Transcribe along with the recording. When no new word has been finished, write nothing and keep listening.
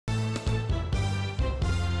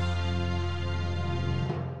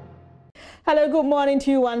Hello, good morning to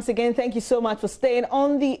you once again. Thank you so much for staying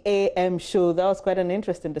on the AM show. That was quite an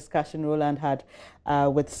interesting discussion Roland had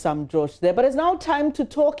with Sam George there. But it's now time to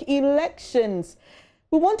talk elections.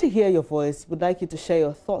 We want to hear your voice. We'd like you to share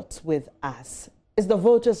your thoughts with us. It's the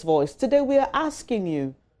voter's voice. Today we are asking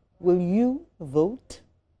you, will you vote?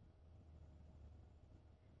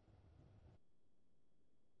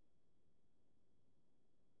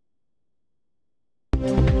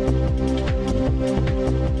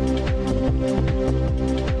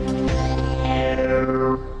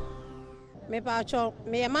 Me pacho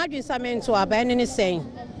me imagine something to abani ni saying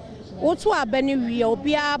wotu abani wi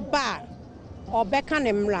obi aba obeka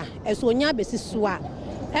ne mra eso onya besi soa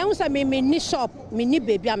ehun say me ni shop me ni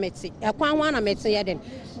baby ameti ekwan wan na meti yeden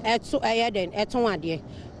eto yeden eton ade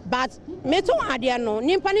but me ton ade no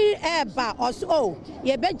nimpa ni eba oso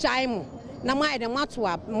ye be jai mu na ma yeden mato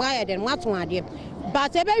ma yeden mato ade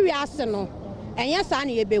but ebe wi ase no enya sa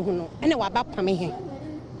na ye be hu no ene wa ba pame he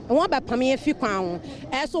wọ́n bá pàmì fi kwan ho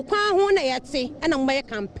ẹ̀sùn kwan ho na yẹ ti ẹ̀na mo yẹ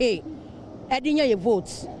campaign ẹ̀dí yẹ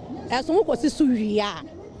vote ẹ̀sùn wọn kò sí so wíyà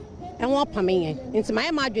ẹ̀wọ̀n pàmì yẹn nti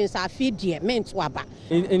mayẹ máa dùn sá fi diẹ mẹ́ǹtì wà bá.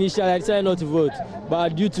 Initially I decided not to vote,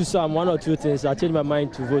 but due to some one or two things I changed my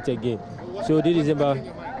mind to vote again. So this December.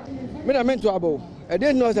 Me na mẹ́ǹtì wà bọ̀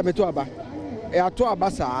ẹ̀dí ní ọ̀sẹ̀ mẹ́tọ́ àbá ẹ̀ àtọ́ àbá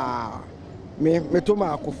sáà mẹ́tọ́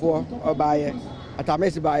máa kó fọ́ ọba yẹ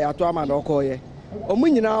àtàmẹ́sì bá yẹ àtọ́ àmà ọkọ yẹ.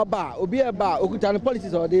 Omunyina ba obi eba okuta no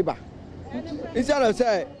politics or dey ba instead of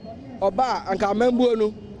say oba anka membu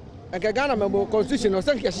enu anka Ghana membu constitution no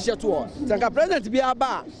sanka hihye to o sanka president bi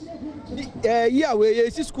aba year we ye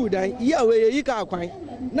school dan year we ye yika akwan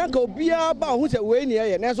nanka obi aba hu say we ni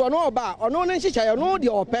ye na so no oba ono ne hihye ye no de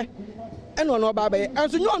ope eno no oba ba ye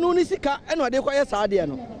enso nyo ono ni sika eno de kwa ye saa de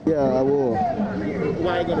no. Yeah, I will.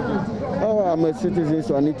 Why are you going to vote? Oh, I'm a citizen,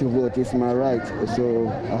 so I need to vote. It's my right, so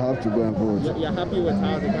I have to go and vote. You're happy with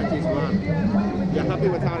how the country is run? You're happy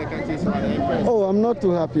with how the country is run? Oh, I'm not too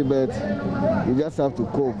happy, but you just have to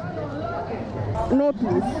cope. No,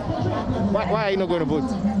 please. Why are you not going to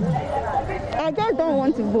vote? I just don't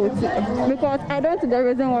want to vote because I don't see the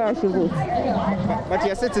reason why I should vote. But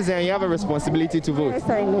you're a citizen, you have a responsibility to vote. Yes,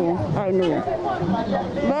 I know.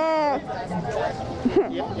 But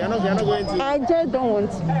You're not going to? I just don't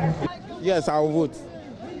want to. Yes, I will vote.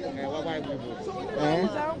 Why will you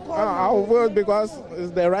vote? I will vote because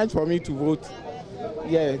it's the right for me to vote.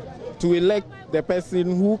 Yeah, to elect the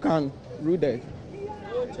person who can rule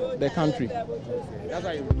the country. That's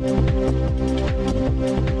why you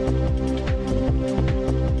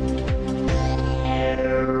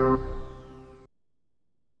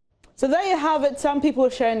So there you have it. Some people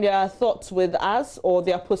sharing their thoughts with us or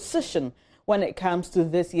their position when it comes to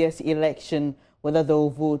this year's election, whether they'll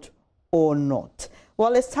vote or not.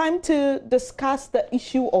 Well, it's time to discuss the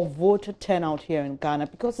issue of voter turnout here in Ghana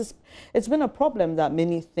because it's been a problem that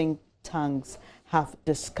many think tanks have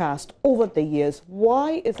discussed over the years.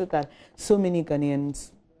 Why is it that so many Ghanaians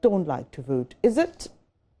don't like to vote? Is it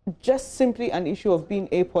just simply an issue of being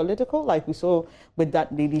apolitical, like we saw with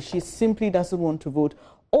that lady? She simply doesn't want to vote.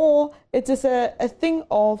 Or it is a thing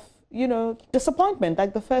of, disappointment,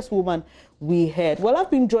 like the first woman we heard. Well, I've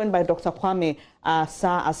been joined by Dr. Kwame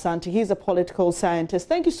Asah-Asante. He's a political scientist.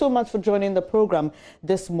 Thank you so much for joining the program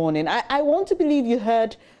this morning. I want to believe you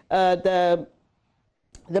heard the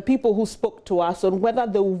people who spoke to us on whether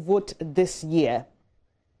they will vote this year.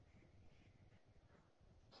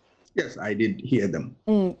 Yes, I did hear them.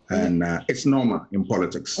 And it's normal in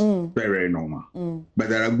politics, very, very normal. But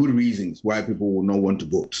there are good reasons why people will not want to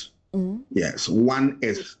vote. Yes, one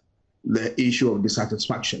is the issue of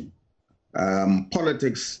dissatisfaction.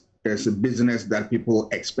 Politics is a business that people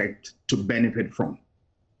expect to benefit from.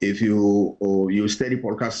 If you study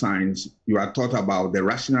political science, you are taught about the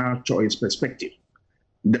rational choice perspective,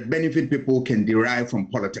 the benefit people can derive from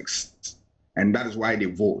politics. And that is why they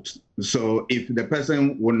vote. So if the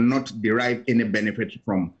person will not derive any benefit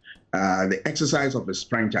from the exercise of his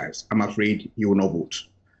franchise, I'm afraid he will not vote.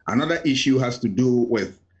 Another issue has to do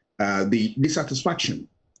with the dissatisfaction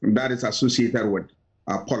that is associated with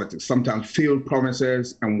politics, sometimes failed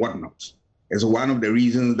promises and whatnot. Is one of the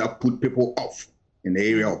reasons that put people off in the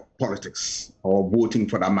area of politics or voting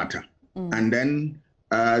for that matter. And then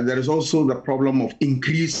there is also the problem of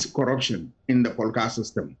increased corruption in the political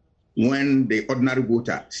system. When the ordinary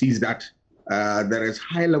voter sees that there is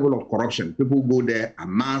high level of corruption, people go there,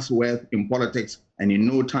 amass wealth in politics, and in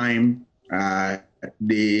no time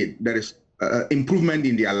there is improvement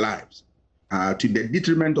in their lives to the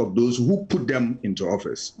detriment of those who put them into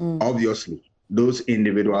office. Obviously, those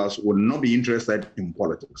individuals will not be interested in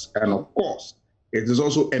politics. And of course, it is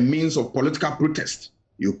also a means of political protest.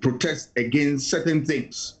 You protest against certain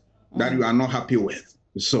things that you are not happy with.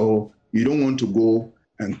 So you don't want to go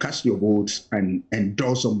and cast your votes and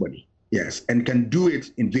endorse somebody. Yes, and can do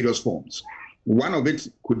it in various forms. One of it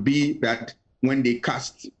could be that when they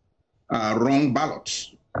cast wrong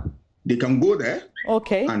ballots, they can go there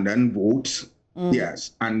and then vote.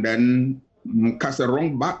 Yes, and then cast a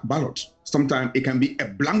wrong ballot. Sometimes it can be a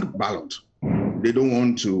blank ballot. They don't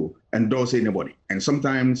want to endorse anybody. And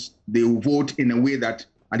sometimes they will vote in a way that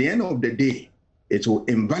at the end of the day, it will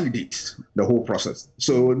invalidate the whole process.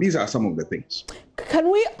 So these are some of the things.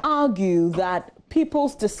 Can we argue that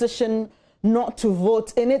people's decision not to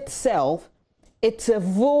vote in itself, it's a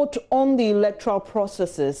vote on the electoral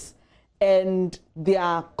processes and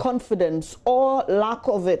their confidence or lack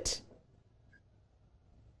of it?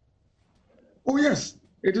 Oh, yes.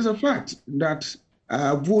 It is a fact that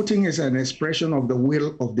voting is an expression of the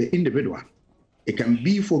will of the individual. It can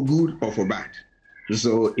be for good or for bad.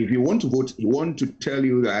 So if you want to vote, he wants to tell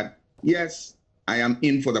you that, yes, I am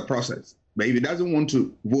in for the process. But if he doesn't want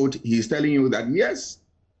to vote, he's telling you that, yes,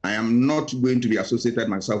 I am not going to be associated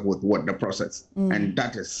myself with what the process. And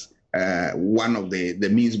that is one of the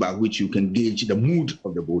means by which you can gauge the mood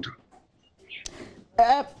of the voter.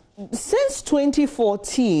 Since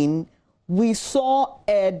 2014, we saw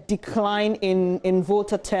a decline in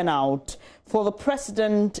voter turnout. For the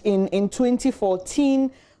president in 2014,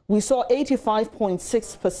 we saw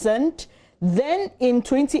 85.6%. Then in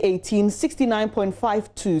 2018,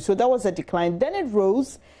 69.52%. So that was a decline. Then it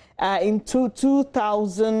rose into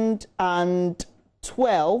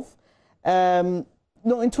 2012. No,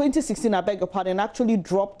 in 2016, I beg your pardon, actually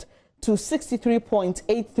dropped to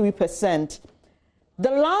 63.83%.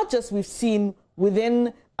 The largest we've seen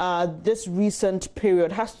within this recent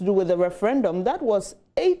period has to do with the referendum. That was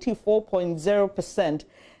 84.0%.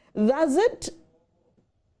 Does it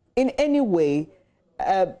in any way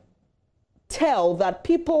tell that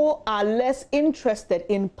people are less interested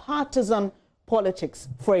in partisan politics,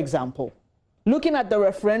 for example? Looking at the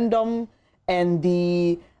referendum and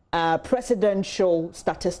the presidential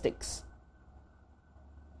statistics.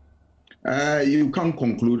 You can't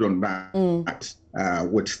conclude on that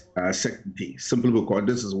with certainty, simply because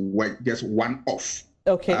this is just one-off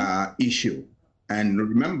issue. And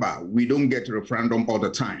remember, we don't get a referendum all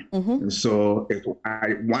the time. So it's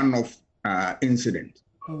a one-off incident.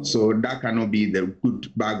 So that cannot be the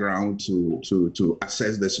good background to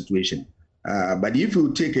assess the situation. But if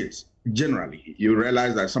you take it generally, you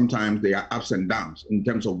realize that sometimes there are ups and downs in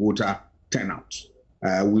terms of voter turnout.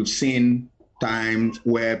 We've seen times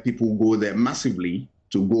where people go there massively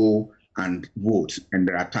to go and vote, and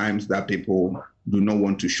there are times that people do not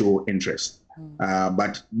want to show interest.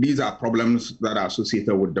 But these are problems that are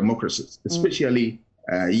associated with democracies, especially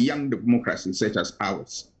young democracies such as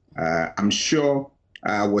ours. I'm sure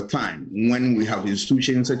with time, when we have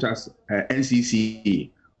institutions such as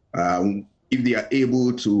NCC, if they are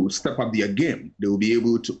able to step up their game, they will be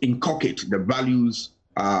able to inculcate the values,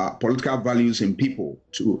 political values in people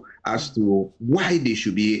as to why they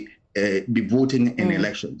should be voting in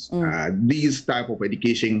elections. These type of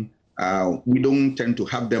education, we don't tend to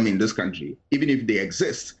have them in this country. Even if they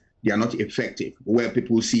exist, they are not effective, where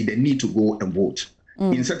people see the need to go and vote.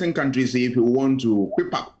 In certain countries, if you want to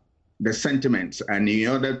whip up the sentiments and in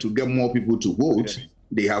order to get more people to vote,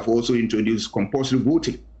 they have also introduced compulsory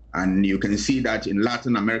voting. And you can see that in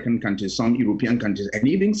Latin American countries, some European countries, and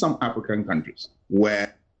even some African countries,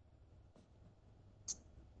 where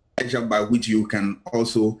by which you can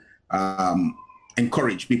also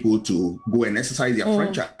encourage people to go and exercise their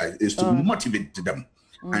franchise is to motivate them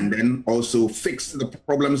and then also fix the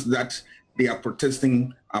problems that they are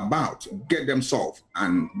protesting about, get them solved,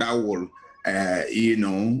 and that will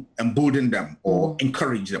embolden them or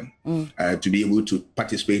encourage them to be able to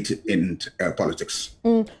participate in politics.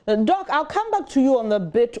 Doc, I'll come back to you on a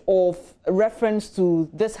bit of reference to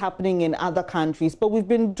this happening in other countries, but we've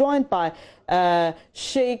been joined by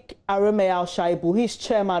Sheikh Arame Al-Shaibu. He's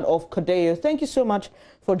chairman of CODEO. Thank you so much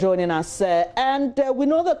for joining us. And we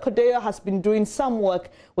know that CODEO has been doing some work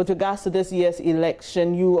with regards to this year's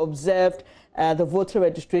election. You observed the voter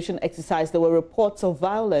registration exercise. There were reports of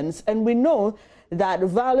violence, and we know that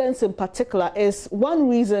violence in particular is one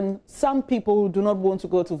reason some people who do not want to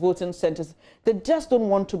go to voting centers, they just don't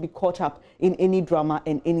want to be caught up in any drama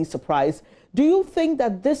and any surprise. Do you think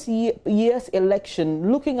that this year's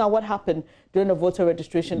election, looking at what happened during the voter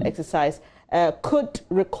registration exercise, could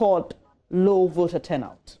record low voter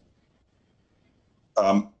turnout?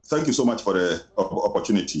 Thank you so much for the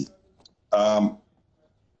opportunity.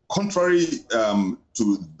 Contrary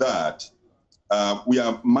to that, we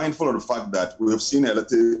are mindful of the fact that we have seen a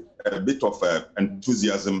bit of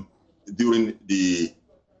enthusiasm during the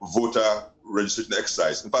voter registration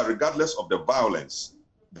exercise. In fact, regardless of the violence,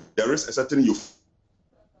 there is a certain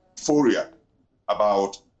euphoria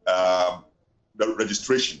about the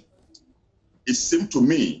registration. It seemed to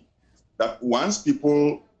me that once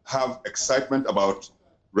people have excitement about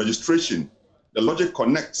registration, the logic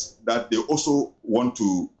connects that they also want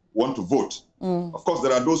to vote. Of course,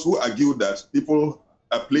 there are those who argue that people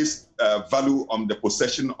place value on the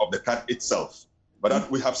possession of the card itself. But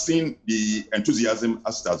we have seen the enthusiasm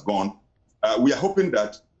as it has gone. We are hoping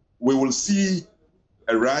that we will see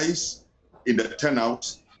a rise in the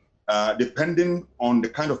turnout depending on the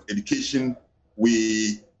kind of education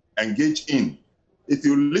we engage in. If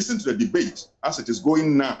you listen to the debate as it is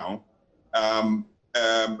going now,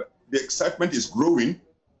 the excitement is growing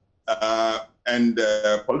and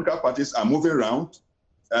political parties are moving around.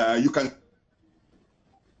 You can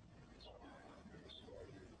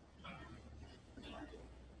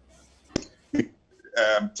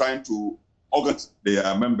trying to organize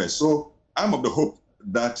their members. So I'm of the hope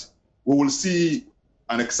that we will see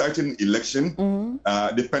an exciting election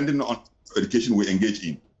depending on education we engage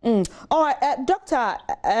in. All right, Doctor,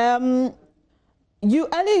 earlier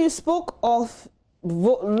you spoke of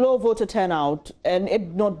low voter turnout and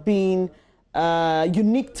it not being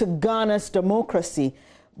unique to Ghana's democracy.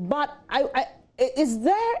 But is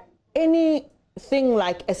there anything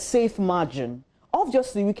like a safe margin?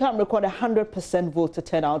 Obviously, we can't record 100% voter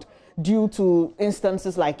turnout due to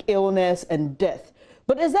instances like illness and death.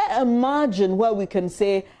 But is there a margin where we can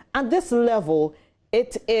say, at this level,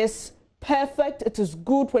 it is perfect, it is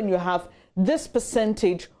good when you have this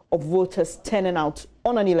percentage of voters turning out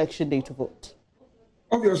on an election day to vote?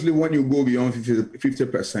 Obviously, when you go beyond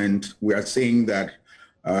 50%, we are saying that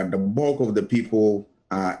the bulk of the people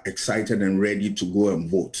are excited and ready to go and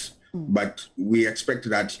vote. But we expect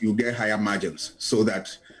that you get higher margins so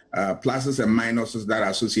that pluses and minuses that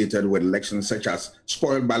are associated with elections, such as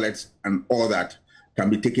spoiled ballots and all that, can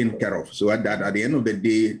be taken care of. So that at the end of the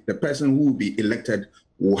day, the person who will be elected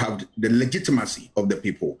will have the legitimacy of the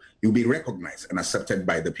people. You'll be recognized and accepted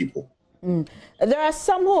by the people. There are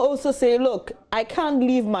some who also say, look, I can't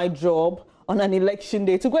leave my job on an election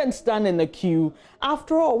day to go and stand in the queue.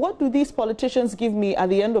 After all, what do these politicians give me at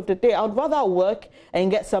the end of the day? I'd rather work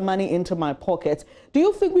and get some money into my pocket. Do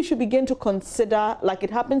you think we should begin to consider, like it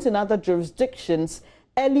happens in other jurisdictions,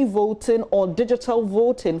 early voting or digital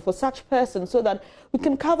voting for such persons so that we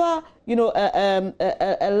can cover, you know,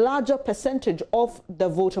 a larger percentage of the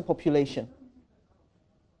voter population?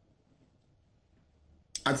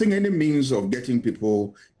 I think any means of getting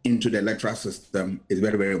people into the electoral system is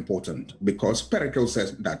very, very important, because Pericles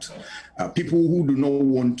says that people who do not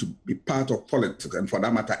want to be part of politics, and for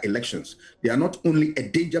that matter, elections, they are not only a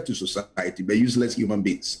danger to society, but useless human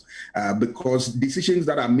beings, because decisions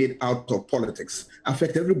that are made out of politics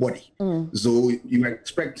affect everybody. So you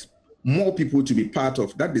expect more people to be part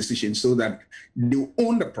of that decision so that they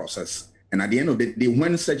own the process. And at the end of the day,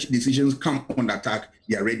 when such decisions come on attack,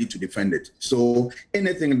 they are ready to defend it. So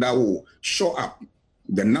anything that will show up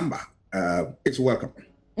the number, it's welcome.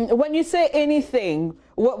 When you say anything,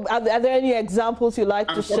 are there any examples you like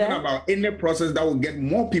to share? I'm talking about any process that will get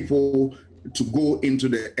more people to go into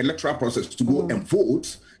the electoral process, to go and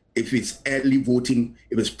vote. If it's early voting,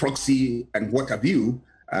 if it's proxy and what have you,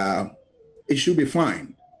 it should be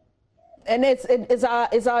fine. And is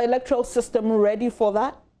our electoral system ready for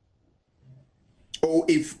that? Oh,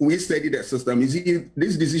 if we study the system, you see,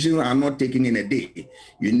 these decisions are not taken in a day.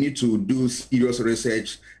 You need to do serious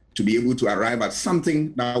research to be able to arrive at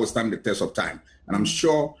something that will stand the test of time. And I'm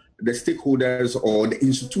sure the stakeholders or the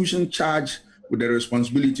institution charged with the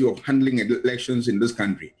responsibility of handling elections in this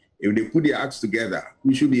country, if they put their acts together,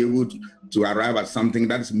 we should be able to arrive at something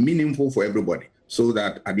that is meaningful for everybody, so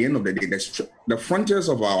that at the end of the day, the frontiers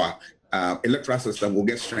of our electoral system will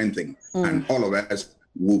get strengthened, and all of us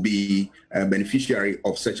will be a beneficiary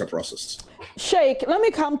of such a process. Sheikh, let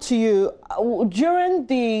me come to you. During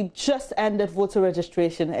the just ended voter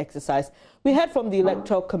registration exercise, we heard from the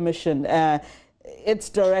Electoral Commission, its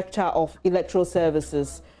Director of Electoral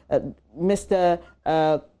Services, Mr.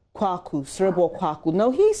 Kwaku, Srebo Kwaku.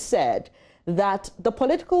 Now, he said that the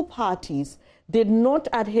political parties did not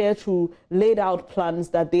adhere to laid out plans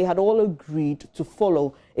that they had all agreed to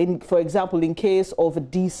follow, for example, in case of a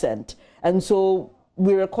dissent. And so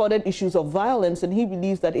we recorded issues of violence, and he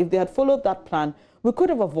believes that if they had followed that plan, we could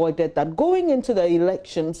have avoided that. Going into the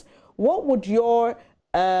elections, what would your,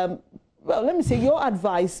 your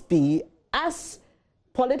advice be as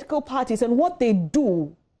political parties and what they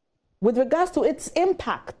do with regards to its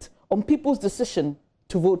impact on people's decision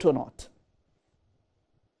to vote or not?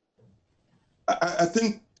 I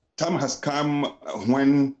think time has come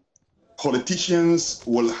when politicians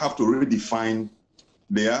will have to redefine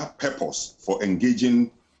their purpose for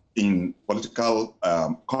engaging in political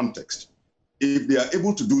context. If they are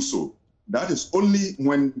able to do so, that is only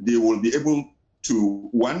when they will be able to,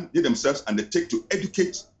 one, they themselves undertake to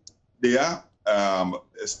educate their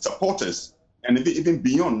supporters and even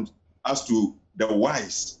beyond as to the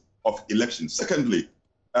whys of elections. Secondly,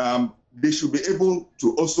 they should be able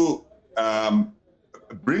to also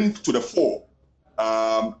bring to the fore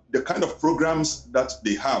the kind of programs that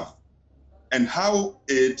they have and how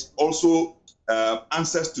it also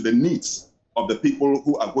answers to the needs of the people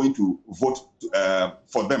who are going to vote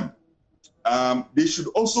for them. They should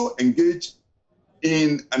also engage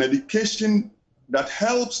in an education that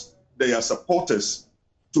helps their supporters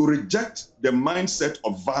to reject the mindset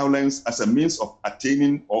of violence as a means of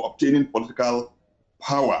attaining or obtaining political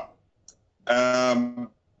power.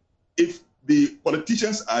 If the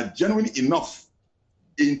politicians are genuine enough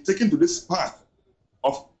in taking to this path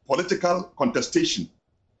of political contestation,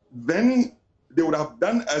 then they would have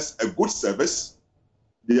done us a good service.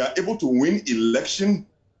 They are able to win election,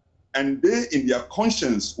 and they, in their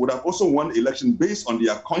conscience, would have also won election based on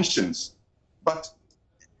their conscience. But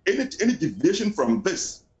any deviation from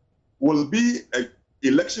this will be an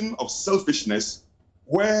election of selfishness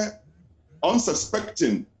where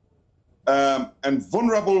unsuspecting and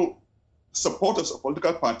vulnerable supporters of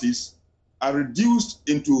political parties are reduced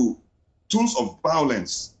into tools of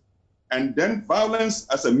violence. And then violence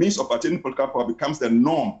as a means of attaining political power becomes the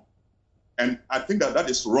norm. And I think that that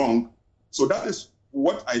is wrong. So that is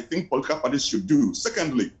what I think political parties should do.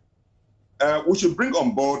 Secondly, we should bring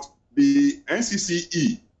on board the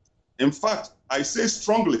NCCE. In fact, I say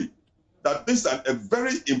strongly that this is a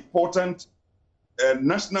very important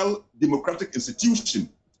national democratic institution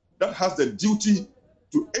that has the duty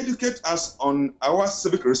to educate us on our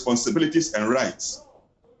civic responsibilities and rights.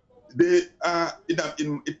 They are,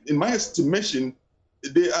 in my estimation,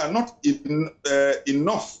 they are not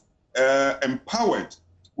enough empowered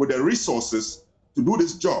with the resources to do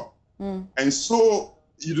this job. And so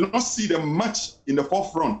you do not see them much in the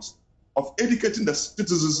forefront of educating the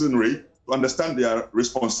citizenry to understand their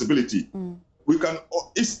responsibility. We can.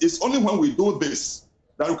 It's only when we do this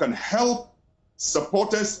that we can help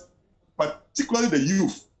supporters, particularly the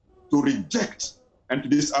youth, to reject and to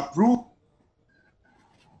disapprove.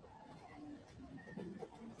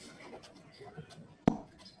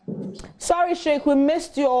 Sorry, Sheikh, we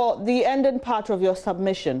missed the ending part of your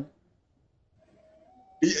submission.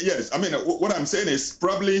 Yes, I mean, what I'm saying is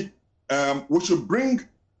probably we should bring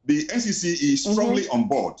the NCCE strongly on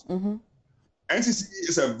board. NCCE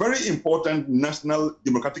is a very important national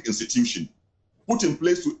democratic institution put in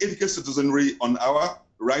place to educate citizenry on our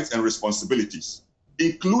rights and responsibilities,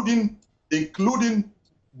 including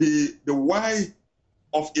the why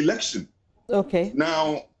of election. Okay.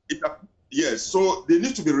 Now, yes, so they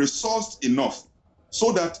need to be resourced enough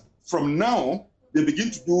so that from now they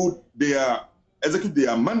begin to execute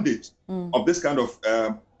their mandate of this kind of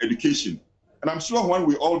education. And I'm sure when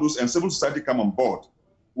we all do and civil society come on board,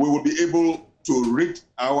 we will be able to rid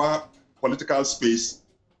our political space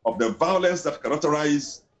of the violence that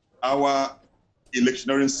characterize our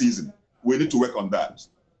electioneering season. We need to work on that.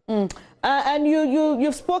 And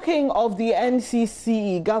you've spoken of the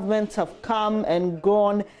NCCE. Governments have come and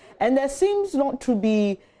gone, and there seems not to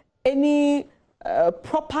be any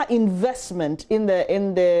proper investment in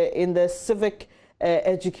the civic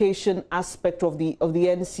education aspect of the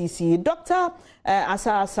NCCE. Dr.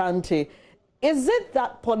 Asah-Asante, is it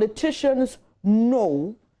that politicians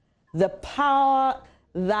know the power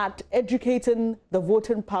that educating the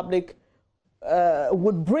voting public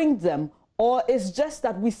would bring them, or is just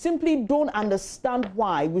that we simply don't understand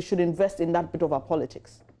why we should invest in that bit of our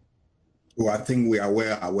politics? Well, I think we are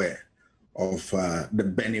well aware of the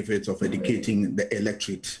benefits of educating the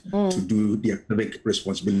electorate to do their civic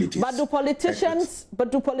responsibilities. But do politicians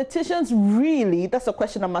really, that's a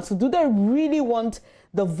question I'm asking, do they really want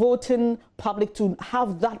the voting public to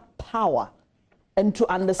have that power and to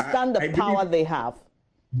understand the power they have?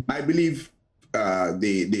 I believe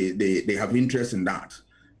they have interest in that,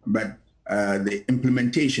 but the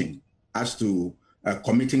implementation as to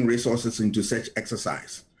committing resources into such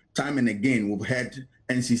exercise, time and again we've heard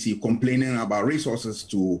NCC complaining about resources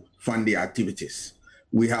to fund their activities.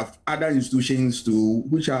 We have other institutions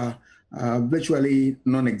which are virtually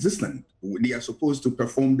non-existent. They are supposed to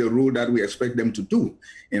perform the role that we expect them to do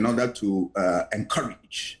in order to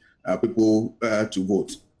encourage people to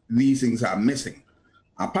vote. These things are missing.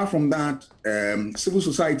 Apart from that, civil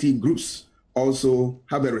society groups also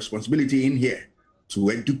have a responsibility in here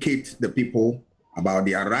to educate the people about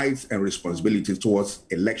their rights and responsibilities towards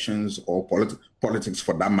elections or politics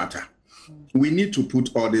for that matter. We need to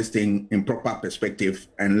put all this thing in proper perspective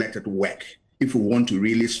and let it work if we want to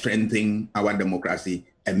really strengthen our democracy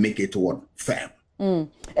and make it firm.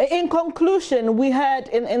 In conclusion, we heard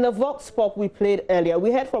in the Vox Pop we played earlier,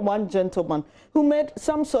 we heard from one gentleman who made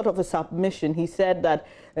some sort of a submission. He said that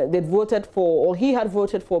they'd voted for, or he had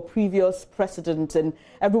voted for previous president, and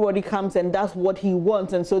everybody comes and does what he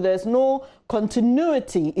wants, and so there's no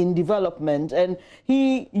continuity in development. And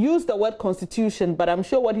he used the word constitution, but I'm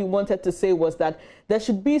sure what he wanted to say was that there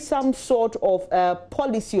should be some sort of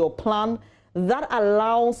policy or plan that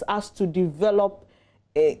allows us to develop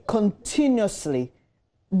continuously.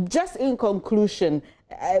 Just in conclusion,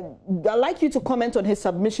 I'd like you to comment on his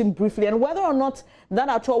submission briefly and whether or not that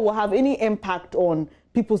at all will have any impact on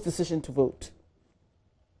people's decision to vote.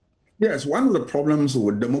 Yes, one of the problems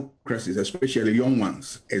with democracies, especially young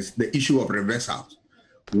ones, is the issue of reversals,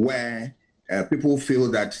 where people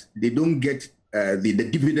feel that they don't get the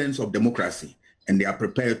dividends of democracy and they are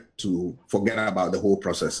prepared to forget about the whole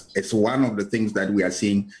process. It's one of the things that we are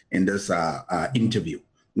seeing in this interview,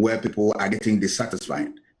 where people are getting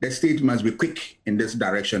dissatisfied. The state must be quick in this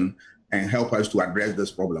direction and help us to address this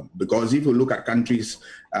problem. Because if you look at countries,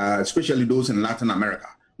 especially those in Latin America,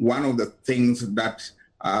 one of the things that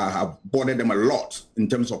have bothered them a lot in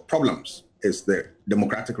terms of problems is the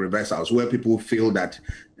democratic reversals, where people feel that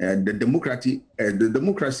the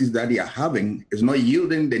democracies that they are having is not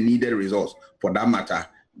yielding the needed results. For that matter,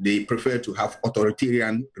 they prefer to have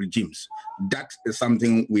authoritarian regimes. That is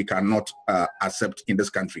something we cannot accept in this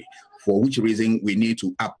country, for which reason we need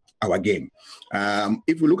to up our game.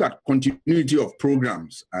 If we look at continuity of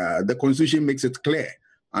programs, the Constitution makes it clear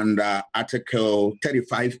under Article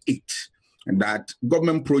 35(8) that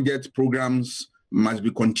government programs must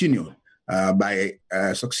be continued by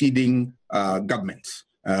succeeding governments.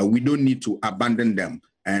 We don't need to abandon them.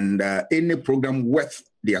 And any program worth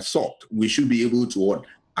their salt, we should be able to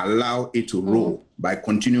allow it to roll by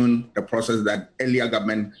continuing the process that earlier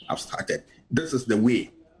government have started. This is the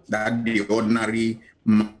way that the ordinary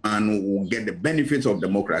man will get the benefits of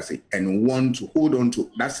democracy and want to hold on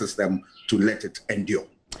to that system to let it endure.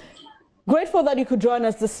 Grateful that you could join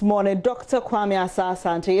us this morning. Dr. Kwame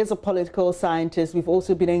Asah-Asante is a political scientist. We've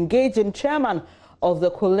also been engaging chairman of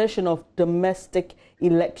the Coalition of Domestic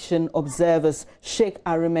Election Observers, Sheikh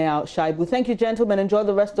Arimea Shaibu. Thank you, gentlemen. Enjoy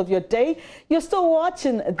the rest of your day. You're still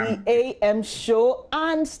watching the AM show,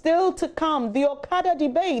 and still to come, the Okada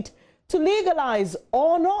debate, to legalize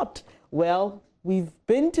or not. Well, we've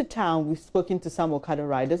been to town. We've spoken to some Okada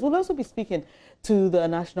riders. We'll also be speaking to the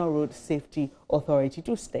National Road Safety Authority.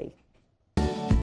 Do stay.